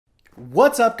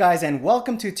What's up, guys, and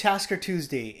welcome to Tasker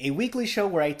Tuesday, a weekly show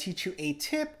where I teach you a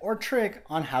tip or trick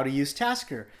on how to use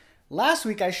Tasker. Last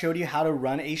week I showed you how to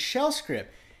run a shell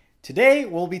script. Today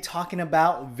we'll be talking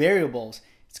about variables.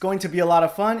 It's going to be a lot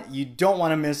of fun. You don't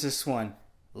want to miss this one.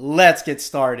 Let's get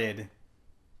started.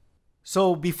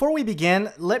 So before we begin,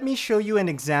 let me show you an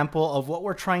example of what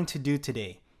we're trying to do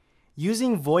today.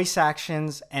 Using voice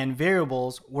actions and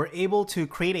variables, we're able to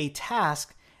create a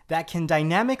task that can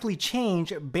dynamically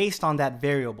change based on that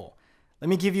variable. Let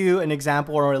me give you an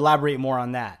example or elaborate more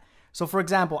on that. So for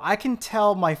example, I can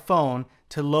tell my phone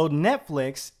to load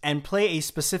Netflix and play a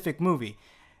specific movie.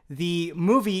 The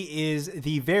movie is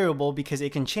the variable because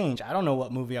it can change. I don't know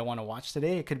what movie I want to watch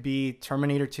today. It could be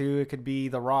Terminator 2, it could be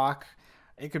The Rock,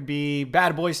 it could be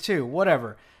Bad Boys 2,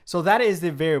 whatever. So that is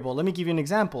the variable. Let me give you an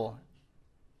example.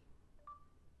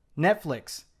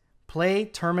 Netflix, play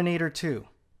Terminator 2.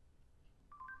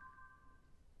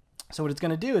 So what it's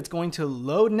going to do, it's going to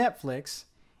load Netflix,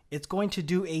 it's going to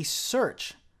do a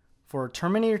search for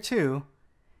Terminator 2,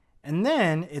 and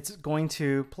then it's going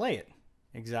to play it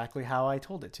exactly how I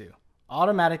told it to,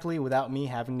 automatically without me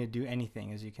having to do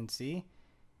anything. As you can see,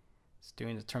 it's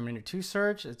doing the Terminator 2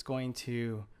 search, it's going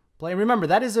to play. Remember,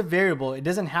 that is a variable. It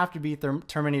doesn't have to be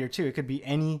Terminator 2. It could be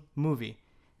any movie.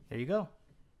 There you go.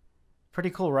 Pretty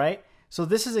cool, right? So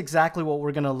this is exactly what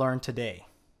we're going to learn today.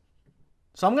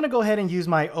 So I'm going to go ahead and use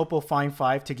my Oppo Find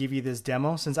 5 to give you this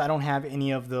demo since I don't have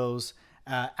any of those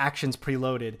actions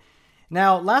preloaded.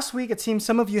 Now, last week it seems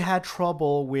some of you had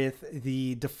trouble with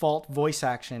the default voice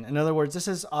action. In other words, this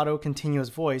is auto continuous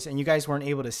voice and you guys weren't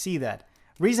able to see that.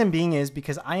 Reason being is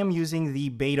because I am using the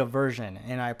beta version,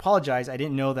 and I apologize, I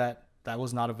didn't know that that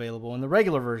was not available in the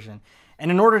regular version.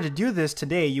 And in order to do this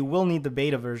today, you will need the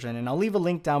beta version, and I'll leave a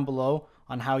link down below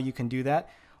on how you can do that.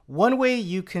 One way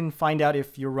you can find out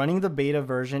if you're running the beta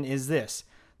version is this: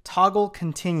 toggle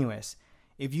continuous.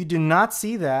 If you do not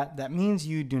see that, that means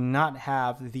you do not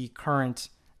have the current,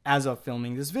 as of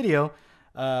filming this video,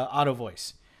 auto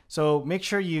voice. So make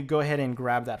sure you go ahead and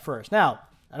grab that first. Now,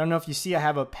 I don't know if you see I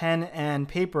have a pen and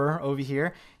paper over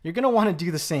here. You're going to want to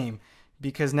do the same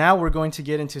because now we're going to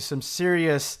get into some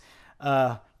serious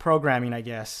programming, I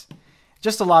guess.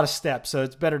 Just a lot of steps, so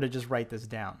it's better to just write this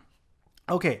down.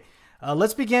 Okay.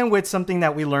 Let's begin with something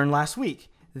that we learned last week.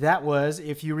 That was,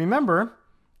 if you remember,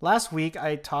 last week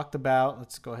I talked about,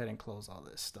 let's go ahead and close all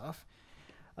this stuff.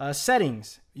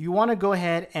 Settings. You want to go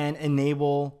ahead and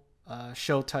enable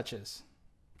show touches,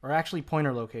 or actually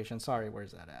pointer location. Sorry,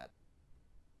 where's that at?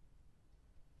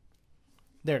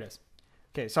 There it is.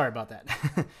 Okay, sorry about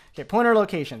that. Okay, pointer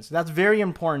locations. That's very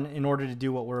important in order to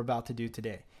do what we're about to do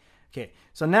today. Okay,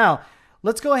 so now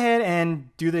let's go ahead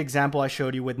and do the example I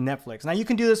showed you with Netflix. Now you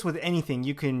can do this with anything.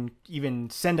 You can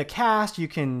even send a cast. You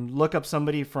can look up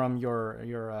somebody from your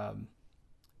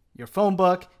phone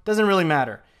book. Doesn't really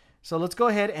matter. So let's go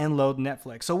ahead and load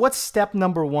Netflix. So what's step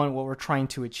number one, what we're trying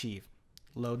to achieve?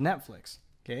 Load Netflix,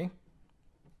 okay?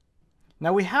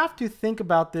 Now we have to think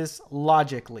about this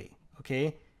logically,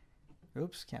 okay?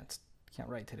 Oops, can't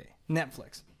write today.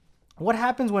 Netflix. What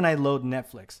happens when I load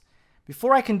Netflix?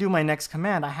 Before I can do my next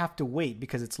command, I have to wait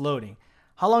because it's loading.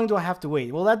 How long do I have to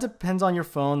wait? Well, that depends on your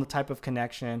phone, the type of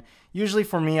connection. Usually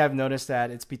for me, I've noticed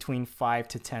that it's between 5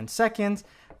 to 10 seconds,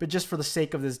 but just for the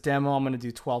sake of this demo, I'm going to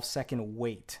do 12-second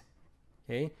wait.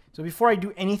 Okay, so before I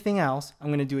do anything else, I'm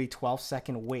going to do a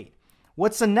 12-second wait.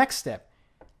 What's the next step?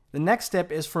 The next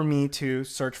step is for me to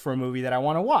search for a movie that I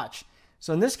want to watch.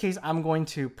 So in this case, I'm going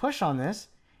to push on this,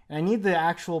 and I need the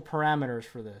actual parameters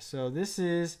for this. So this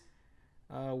is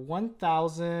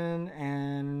 1000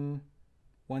 and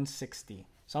 160.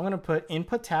 So I'm going to put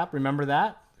input tap. Remember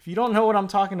that? If you don't know what I'm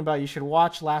talking about, you should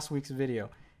watch last week's video.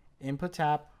 Input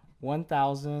tap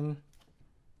 1000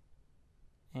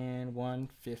 and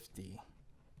 150.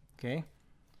 Okay,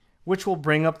 which will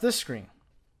bring up this screen.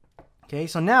 Okay,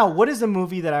 so now what is the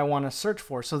movie that I want to search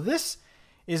for? So this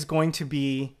is going to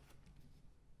be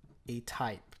a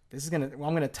type. I'm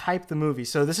going to type the movie.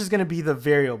 So this is going to be the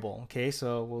variable. Okay,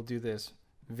 so we'll do this.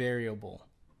 Variable,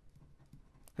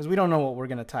 because we don't know what we're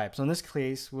going to type. So in this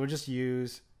case, we'll just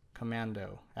use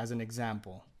Commando as an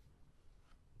example.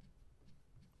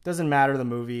 Doesn't matter the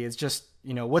movie. It's just,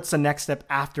 what's the next step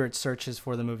after it searches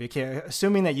for the movie? Okay,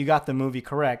 assuming that you got the movie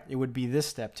correct, it would be this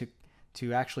step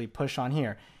to actually push on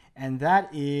here. And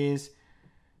that is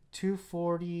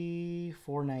 240,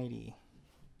 490.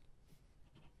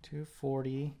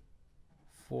 240,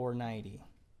 490.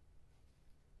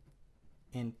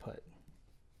 Input.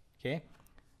 Okay,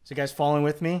 so you guys following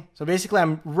with me? So basically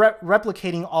I'm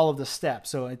replicating all of the steps.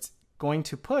 So it's going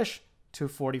to push to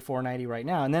 4490 right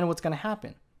now. And then what's going to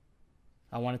happen?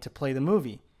 I want it to play the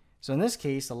movie. So in this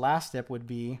case, the last step would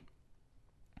be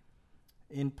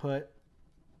input,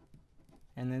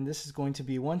 and then this is going to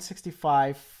be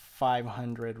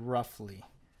 165,500 roughly.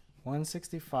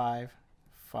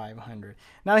 165,500.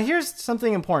 Now here's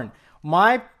something important.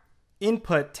 My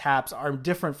input taps are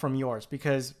different from yours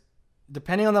because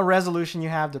depending on the resolution you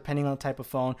have, depending on the type of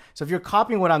phone. So if you're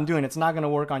copying what I'm doing, it's not going to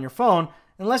work on your phone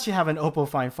unless you have an Oppo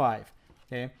Find 5.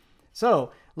 Okay,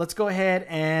 so let's go ahead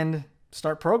and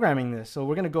start programming this. So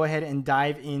we're going to go ahead and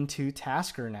dive into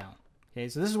Tasker now. Okay,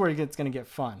 so this is where it's going to get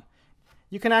fun.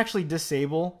 You can actually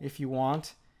disable if you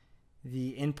want the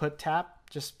input tap,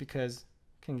 just because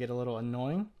it can get a little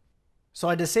annoying. So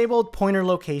I disabled pointer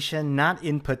location, not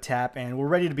input tap, and we're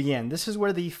ready to begin. This is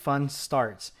where the fun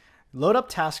starts. Load up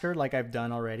Tasker like I've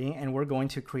done already, and we're going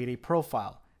to create a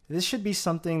profile. This should be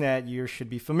something that you should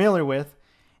be familiar with,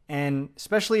 and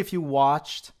especially if you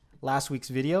watched last week's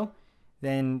video,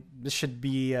 then this should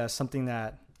be something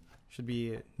that should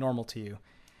be normal to you.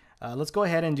 Let's go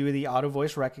ahead and do the auto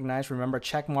voice recognize. Remember,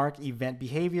 check mark event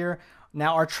behavior.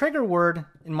 Now our trigger word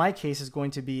in my case is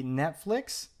going to be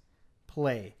Netflix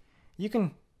play. You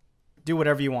can do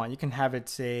whatever you want. You can have it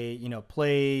say, you know,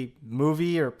 play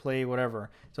movie or play whatever.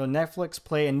 So Netflix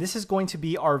play, and this is going to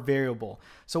be our variable.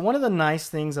 So one of the nice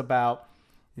things about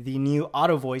the new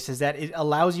auto voice is that it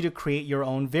allows you to create your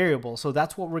own variable. So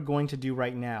that's what we're going to do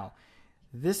right now.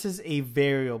 This is a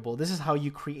variable. This is how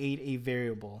you create a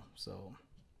variable. So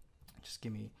just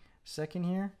give me a second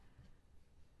here.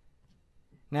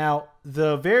 Now,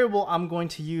 the variable I'm going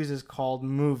to use is called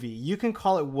movie. You can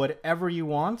call it whatever you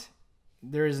want.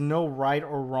 There is no right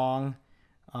or wrong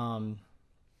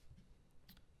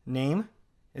name.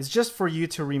 It's just for you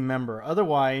to remember.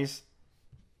 Otherwise,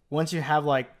 once you have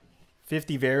like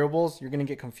 50 variables, you're going to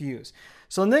get confused.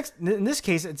 So in this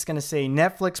case, it's going to say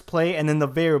Netflix play and then the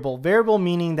variable. Variable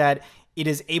meaning that it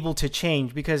is able to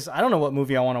change, because I don't know what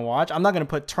movie I want to watch. I'm not going to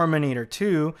put Terminator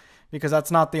 2 because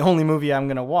that's not the only movie I'm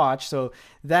going to watch. So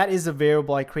that is a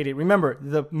variable I created. Remember,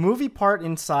 the movie part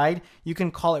inside, you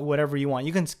can call it whatever you want.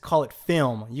 You can call it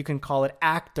film. You can call it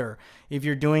actor. If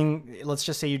you're doing, let's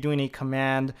just say you're doing a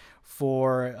command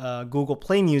for Google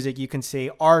Play Music, you can say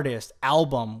artist,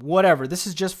 album, whatever. This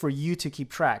is just for you to keep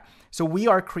track. So we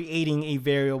are creating a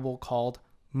variable called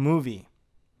movie.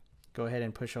 Go ahead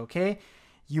and push OK.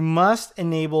 You must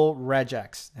enable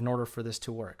regex in order for this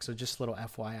to work. So just a little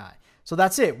FYI. So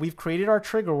that's it. We've created our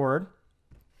trigger word,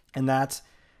 and that's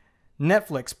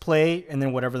Netflix play and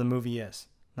then whatever the movie is.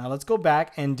 Now let's go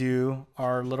back and do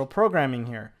our little programming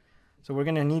here. So we're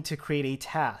going to need to create a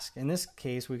task. In this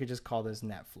case, we could just call this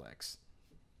Netflix.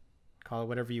 Call it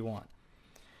whatever you want.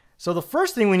 So the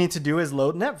first thing we need to do is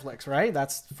load Netflix, right?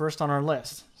 That's first on our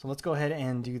list. So let's go ahead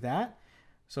and do that.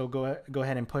 So go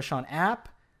ahead and push on app,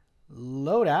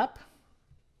 load app,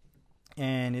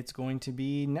 and it's going to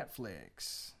be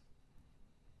Netflix.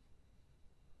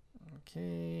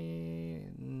 Okay,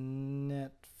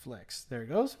 Netflix. There it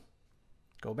goes.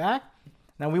 Go back.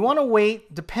 Now we want to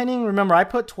wait, depending, remember I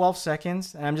put 12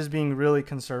 seconds, and I'm just being really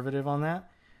conservative on that.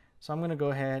 So I'm going to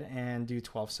go ahead and do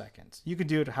 12 seconds. You could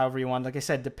do it however you want. Like I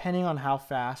said, depending on how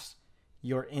fast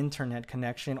your internet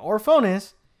connection or phone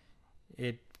is,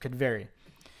 it could vary.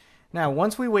 Now,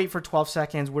 once we wait for 12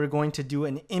 seconds, we're going to do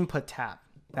an input tap.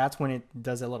 That's when it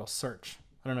does a little search.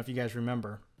 I don't know if you guys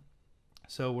remember.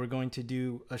 So we're going to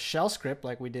do a shell script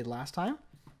like we did last time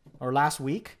or last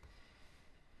week.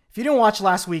 If you didn't watch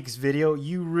last week's video,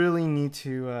 you really need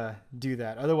to do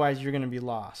that. Otherwise, you're going to be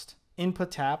lost.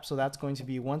 Input tap, so that's going to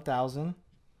be 1000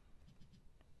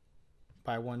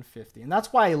 by 150. And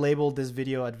that's why I labeled this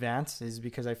video advanced, is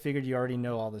because I figured you already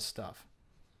know all this stuff.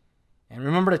 And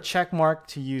remember to check mark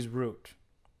to use root.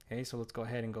 Okay, so let's go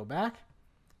ahead and go back.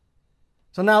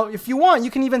 So now, if you want,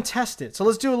 you can even test it. So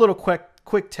let's do a little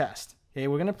quick test. Okay,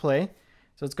 we're going to play.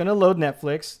 So it's going to load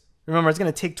Netflix. Remember, it's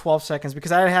going to take 12 seconds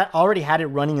because I already had it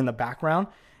running in the background.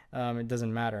 It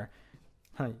doesn't matter.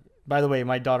 By the way,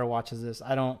 my daughter watches this.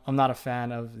 I'm not a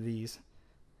fan of these.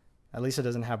 At least it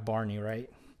doesn't have Barney, right?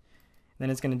 Then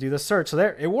it's going to do the search. So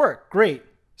there, it worked. Great.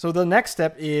 So the next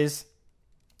step is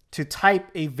to type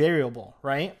a variable,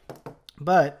 right?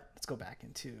 But let's go back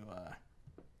into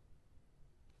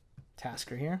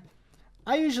Tasker here.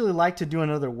 I usually like to do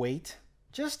another wait,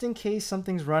 just in case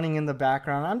something's running in the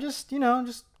background. I'm just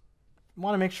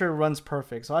want to make sure it runs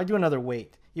perfect. So I do another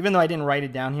wait. Even though I didn't write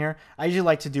it down here, I usually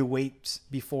like to do waits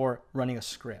before running a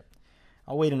script.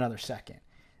 I'll wait another second.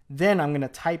 Then I'm going to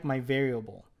type my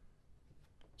variable.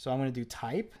 So I'm going to do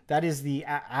type. That is the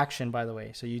action, by the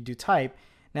way. So you do type.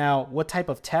 Now, what type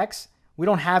of text? We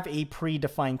don't have a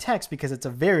predefined text because it's a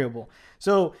variable.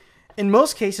 So In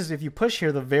most cases, if you push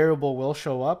here, the variable will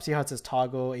show up. See how it says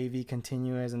toggle AV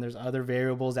continuous, and there's other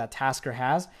variables that Tasker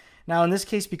has. Now, in this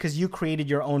case, because you created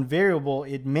your own variable,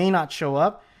 it may not show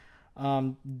up.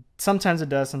 Sometimes it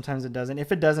does, sometimes it doesn't.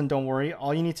 If it doesn't, don't worry.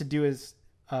 All you need to do is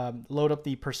load up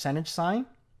the percentage sign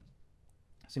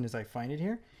as soon as I find it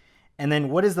here. And then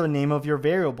what is the name of your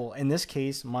variable? In this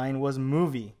case, mine was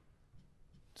movie.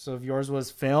 So if yours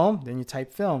was film, then you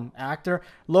type film. Actor,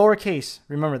 lowercase.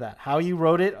 Remember that. How you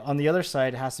wrote it on the other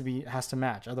side has to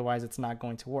match. Otherwise, it's not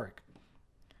going to work.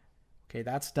 Okay,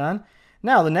 that's done.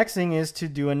 Now, the next thing is to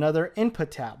do another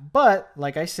input tab. But,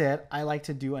 like I said, I like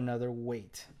to do another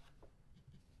wait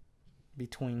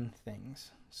between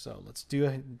things. So let's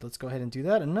go ahead and do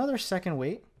that. Another second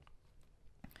wait.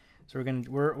 So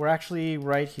we're actually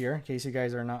right here, in case you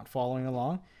guys are not following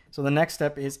along. So the next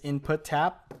step is input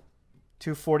tab.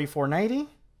 244.90.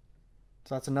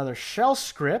 So that's another shell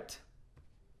script.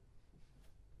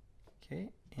 Okay,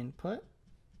 input,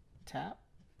 tap,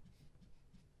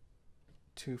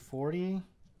 240,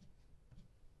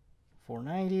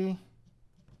 490.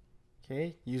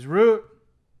 Okay, use root.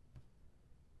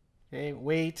 Okay,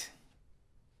 wait.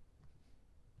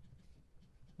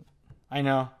 I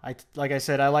know, like I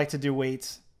said, I like to do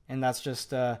waits, and that's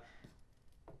just, and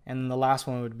the last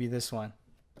one would be this one.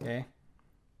 Okay.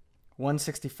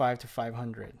 165 to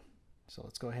 500. So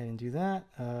let's go ahead and do that.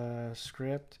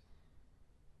 Script,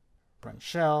 run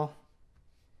shell.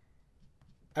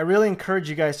 I really encourage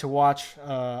you guys to watch.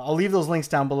 I'll leave those links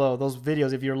down below, those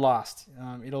videos if you're lost.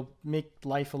 It'll make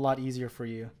life a lot easier for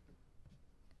you.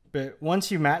 But once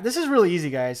you this is really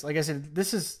easy, guys. Like I said,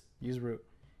 this is use root.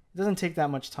 It doesn't take that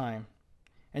much time.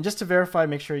 And just to verify,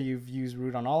 make sure you've used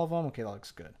root on all of them. Okay, that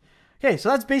looks good. Okay, so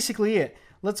that's basically it.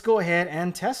 Let's go ahead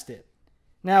and test it.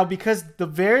 Now, because the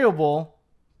variable,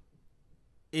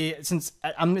 since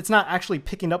it's not actually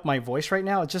picking up my voice right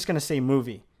now, it's just going to say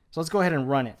movie. So let's go ahead and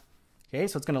run it. Okay,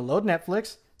 so it's going to load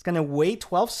Netflix. It's going to wait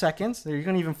 12 seconds. You're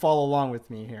going to even follow along with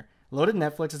me here. Loaded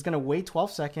Netflix. It's going to wait 12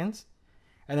 seconds.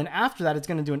 And then after that, it's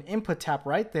going to do an input tap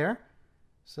right there.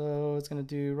 So it's going to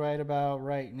do right about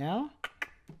right now.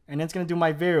 And then it's going to do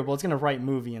my variable. It's going to write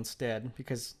movie instead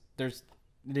because it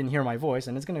didn't hear my voice.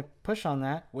 And it's going to push on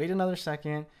that, wait another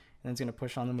second, and it's going to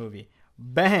push on the movie.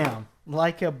 Bam!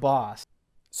 Like a boss.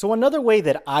 So another way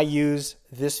that I use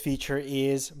this feature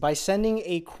is by sending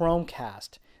a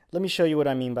Chromecast. Let me show you what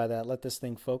I mean by that. Let this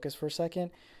thing focus for a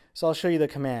second. So I'll show you the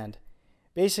command.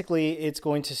 Basically, it's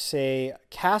going to say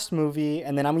cast movie,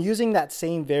 and then I'm using that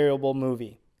same variable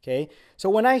movie. Okay? So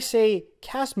when I say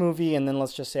cast movie, and then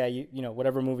let's just say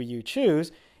whatever movie you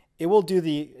choose, it will do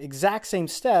the exact same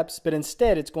steps, but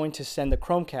instead it's going to send the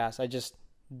Chromecast. I just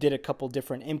did a couple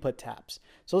different input taps.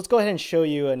 So let's go ahead and show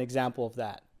you an example of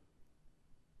that.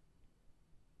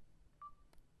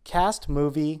 Cast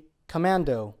movie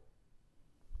Commando.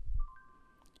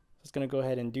 It's going to go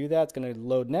ahead and do that. It's going to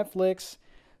load Netflix.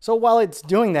 So while it's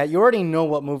doing that, you already know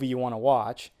what movie you want to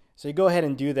watch. So you go ahead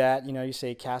and do that. You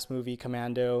say cast movie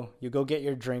Commando. You go get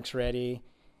your drinks ready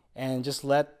and just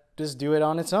let this do it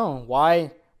on its own.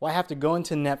 Why have to go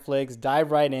into Netflix,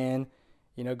 dive right in,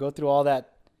 go through all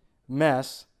that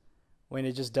mess when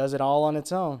it just does it all on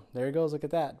its own? There it goes. Look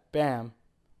at that. Bam.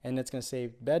 And it's going to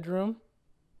say bedroom.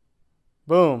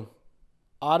 Boom.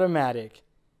 Automatic.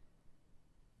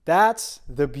 That's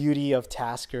the beauty of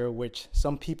Tasker, which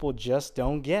some people just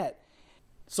don't get.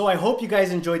 So I hope you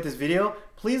guys enjoyed this video.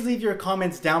 Please leave your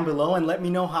comments down below and let me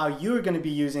know how you're going to be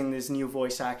using these new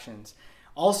voice actions.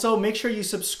 Also, make sure you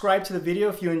subscribe to the video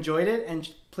if you enjoyed it,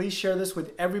 and please share this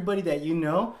with everybody that you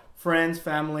know, friends,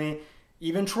 family,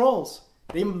 even trolls.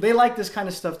 They like this kind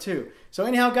of stuff too. So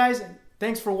anyhow, guys,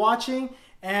 thanks for watching,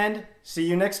 and see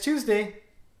you next Tuesday.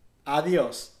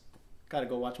 Adios. Gotta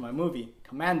go watch my movie,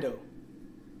 Commando.